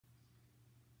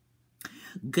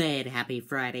Good, happy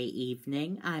Friday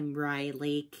evening. I'm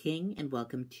Riley King, and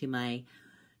welcome to my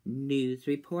news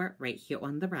report right here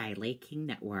on the Riley King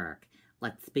Network.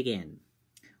 Let's begin.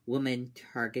 Woman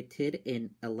targeted in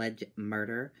alleged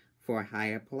murder for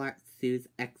hire plot sues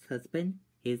ex-husband,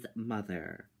 his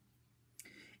mother.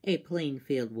 A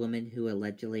Plainfield woman who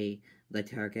allegedly the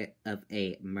target of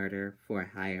a murder for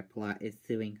hire plot is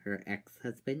suing her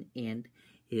ex-husband and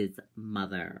his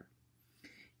mother.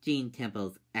 Gene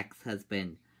Temple's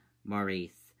ex-husband,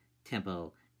 Maurice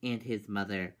Temple, and his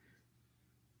mother,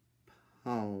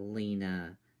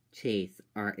 Paulina Chase,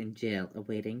 are in jail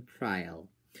awaiting trial.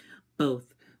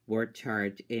 Both were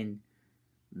charged in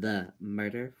the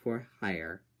murder for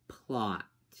hire plot.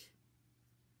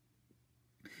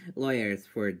 Lawyers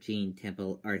for Gene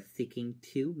Temple are seeking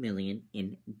 $2 million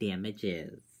in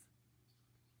damages.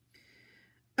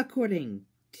 According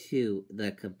to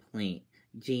the complaint,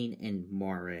 Gene and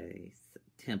Maurice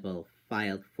Temple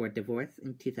filed for divorce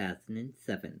in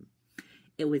 2007.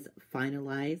 It was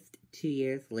finalized 2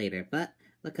 years later, but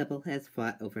the couple has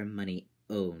fought over money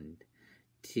owed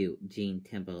to Gene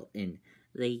Temple in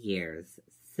the years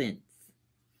since.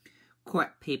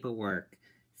 Court paperwork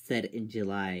said in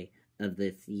July of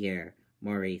this year,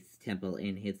 Maurice Temple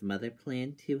and his mother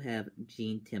planned to have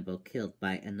Gene Temple killed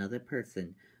by another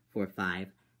person for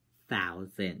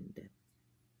 $5,000.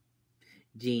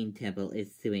 Gene Temple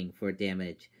is suing for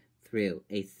damage through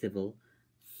a civil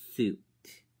suit.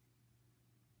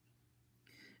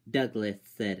 Douglas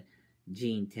said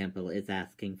Gene Temple is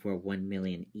asking for $1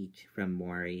 million each from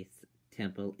Maurice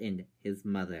Temple and his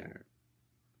mother.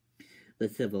 The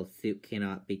civil suit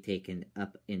cannot be taken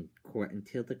up in court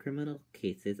until the criminal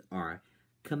cases are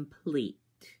complete.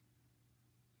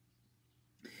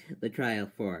 The trial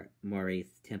for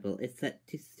Maurice Temple is set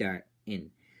to start in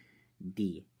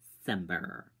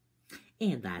December.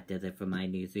 And that does it for my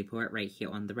news report right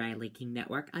here on the Riley King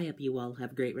Network. I hope you all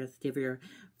have a great rest of your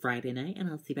Friday night, and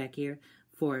I'll see you back here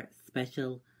for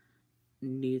special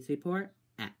news report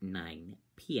at 9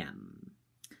 p.m.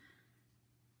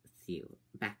 See you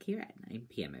back here at 9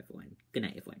 p.m., everyone. Good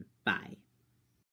night, everyone. Bye.